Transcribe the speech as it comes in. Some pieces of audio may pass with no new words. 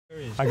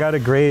I got a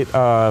great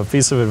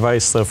piece of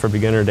advice though for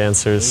beginner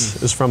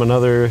dancers. It's from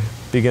another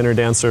beginner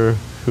dancer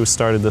who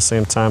started the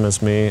same time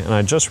as me, and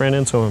I just ran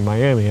into him in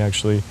Miami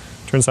actually.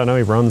 Turns out now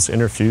he runs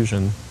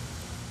Interfusion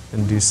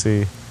in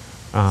DC.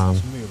 I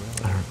don't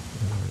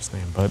remember his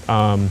name,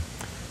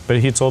 but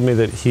he told me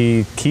that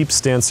he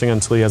keeps dancing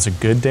until he has a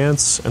good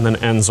dance and then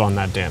ends on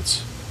that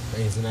dance.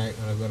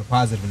 On a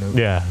positive note.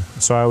 Yeah.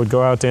 So I would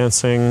go out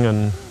dancing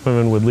and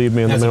women would leave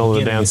me in the middle of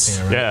the dance.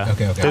 Saying, right? Yeah.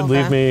 Okay. They'd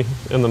leave me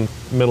in the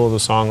middle of the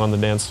song on the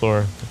dance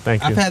floor.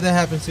 Thank you. I've had that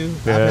happen too.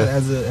 Yeah. I've had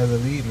as a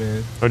lead,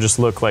 man. Or just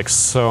look like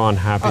so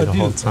unhappy the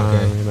whole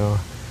time, you know.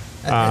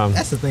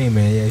 That's the thing,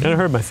 man. Yeah. And it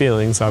hurt my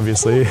feelings,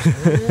 obviously.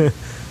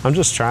 I'm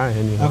just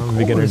trying, you know, I'm a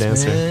beginner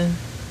dancer. Man.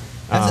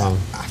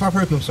 I've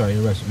heard people, sorry to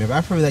interrupt you, man, but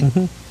I've heard like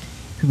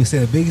people say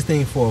the biggest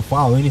thing for a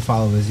follower, any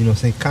follower is, you know,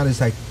 say kind of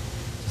just like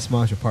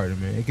smile your partner,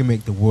 man. It can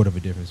make the world of a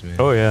difference, man.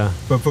 Oh yeah.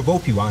 But for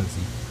both people,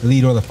 honestly, the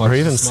lead or the follower. Or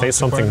even say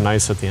something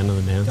nice at the end of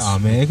the dance. Oh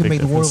man, it can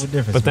make the world of a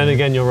difference. But then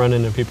again, you'll run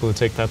into people who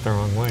take that the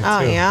wrong way too.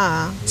 Oh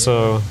yeah.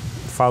 So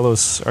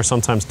follows are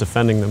sometimes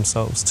defending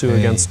themselves too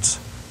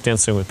against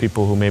dancing with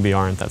people who maybe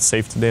aren't that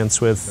safe to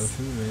dance with, So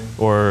true, man.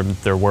 or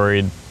they're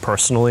worried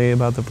personally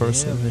about the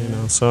person. You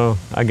know, so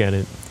I get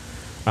it.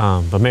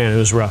 But man, it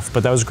was rough.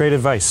 But that was great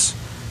advice,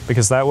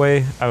 because that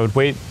way I would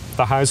wait.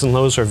 The highs and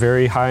lows are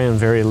very high and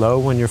very low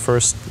when you're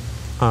first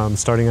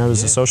starting out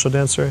as a social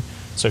dancer.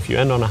 So if you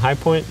end on a high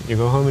point, you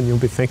go home and you'll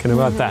be thinking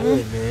about that.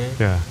 Good, man.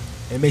 Yeah.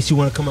 It makes you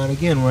want to come out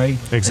again, right?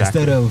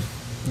 Exactly. Instead of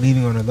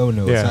leaving on a low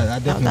note. Yeah. So I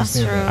definitely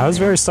understand that. I was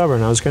very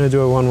stubborn. I was going to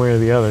do it one way or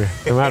the other.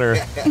 No matter,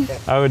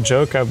 I would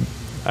joke.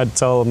 I'd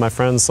tell my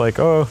friends like,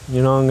 oh,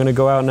 you know, I'm going to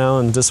go out now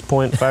and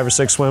disappoint 5 or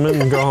 6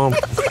 women and go home.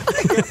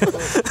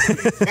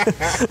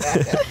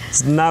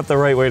 It's not the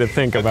right way to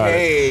think about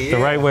it. The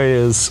right way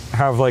is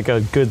have like a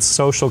good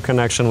social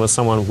connection with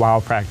someone while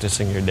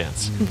practicing your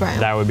dance. Right.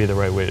 That would be the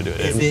right way to do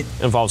it. It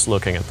involves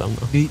looking at them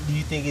though. Do you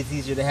think it's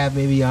easier to have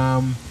maybe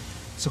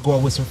to go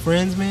out with some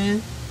friends,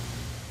 man?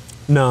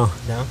 No.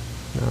 No?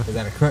 Is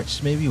that a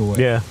crutch maybe or what?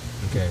 Yeah.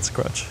 Okay. It's a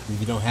crutch. If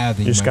you don't have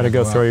it, You just got to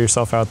go throw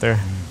yourself out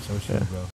there. So true, bro.